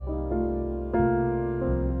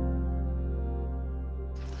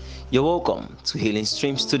You're welcome to Healing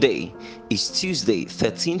Streams. Today is Tuesday,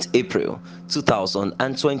 13th April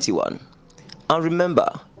 2021. And remember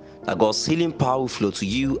that God's healing power will flow to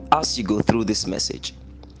you as you go through this message.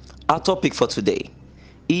 Our topic for today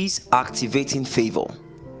is Activating Favor,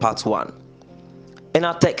 Part 1. And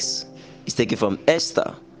our text is taken from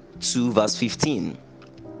Esther 2 verse 15.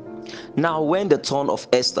 Now when the turn of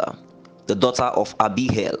Esther, the daughter of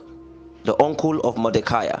Abihail, the uncle of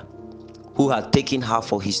Mordecai, who had taken her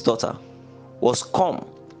for his daughter, was come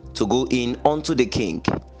to go in unto the king,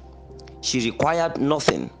 she required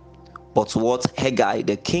nothing but what Hegai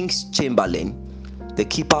the king's chamberlain, the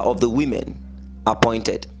keeper of the women,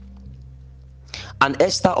 appointed. And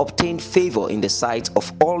Esther obtained favor in the sight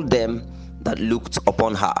of all them that looked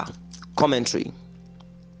upon her. Commentary.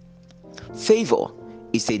 Favor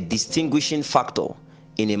is a distinguishing factor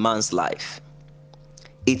in a man's life.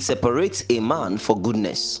 It separates a man for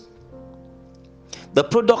goodness. The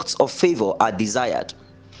products of favor are desired,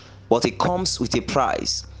 but it comes with a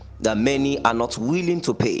price that many are not willing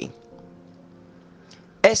to pay.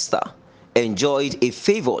 Esther enjoyed a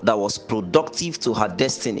favor that was productive to her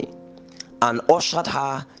destiny and ushered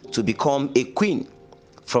her to become a queen,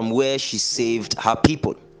 from where she saved her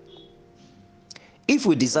people. If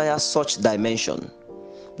we desire such dimension,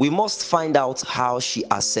 we must find out how she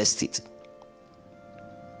accessed it.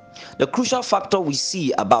 The crucial factor we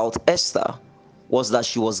see about Esther was that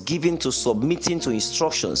she was given to submitting to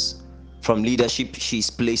instructions from leadership she is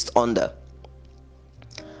placed under.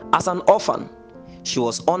 As an orphan, she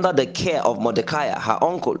was under the care of Mordecai, her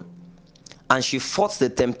uncle, and she fought the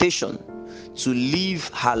temptation to live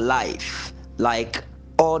her life like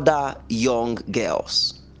other young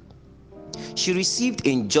girls. She received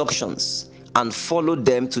injunctions and followed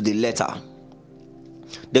them to the letter.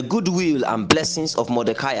 The goodwill and blessings of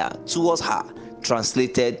Mordecai towards her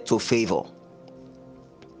translated to favor.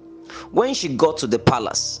 When she got to the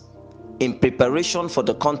palace, in preparation for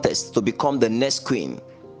the contest to become the next queen,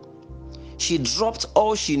 she dropped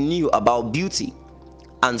all she knew about beauty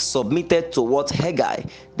and submitted to what Hegai,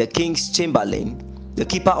 the king's chamberlain, the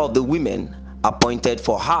keeper of the women, appointed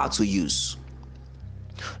for her to use.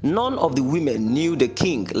 None of the women knew the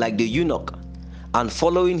king like the eunuch, and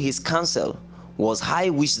following his counsel was high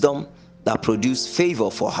wisdom that produced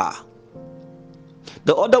favor for her.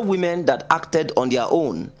 The other women that acted on their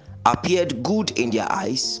own appeared good in their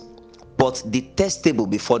eyes, but detestable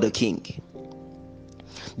before the king.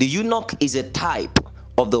 The eunuch is a type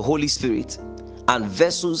of the Holy Spirit and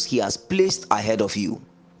vessels he has placed ahead of you.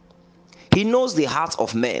 He knows the heart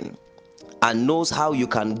of men and knows how you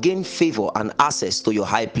can gain favor and access to your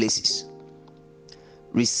high places.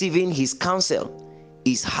 Receiving his counsel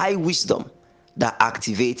is high wisdom that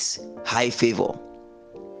activates high favor.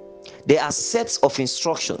 There are sets of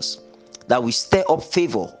instructions that will stir up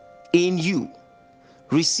favor in you.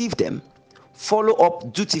 Receive them, follow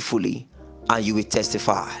up dutifully, and you will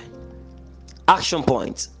testify. Action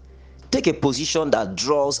point. Take a position that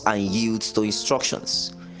draws and yields to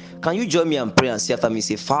instructions. Can you join me and pray and say after me?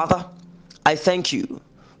 Say, Father, I thank you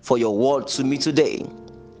for your word to me today.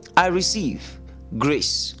 I receive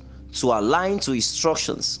grace to align to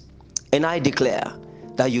instructions, and I declare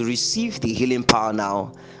that you receive the healing power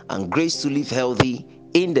now and grace to live healthy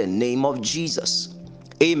in the name of Jesus.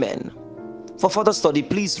 Amen. For further study,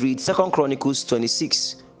 please read 2 Chronicles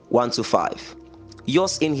 26, 1-5.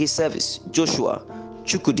 Yours in his service, Joshua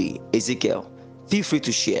Chukudi Ezekiel. Feel free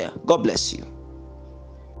to share. God bless you.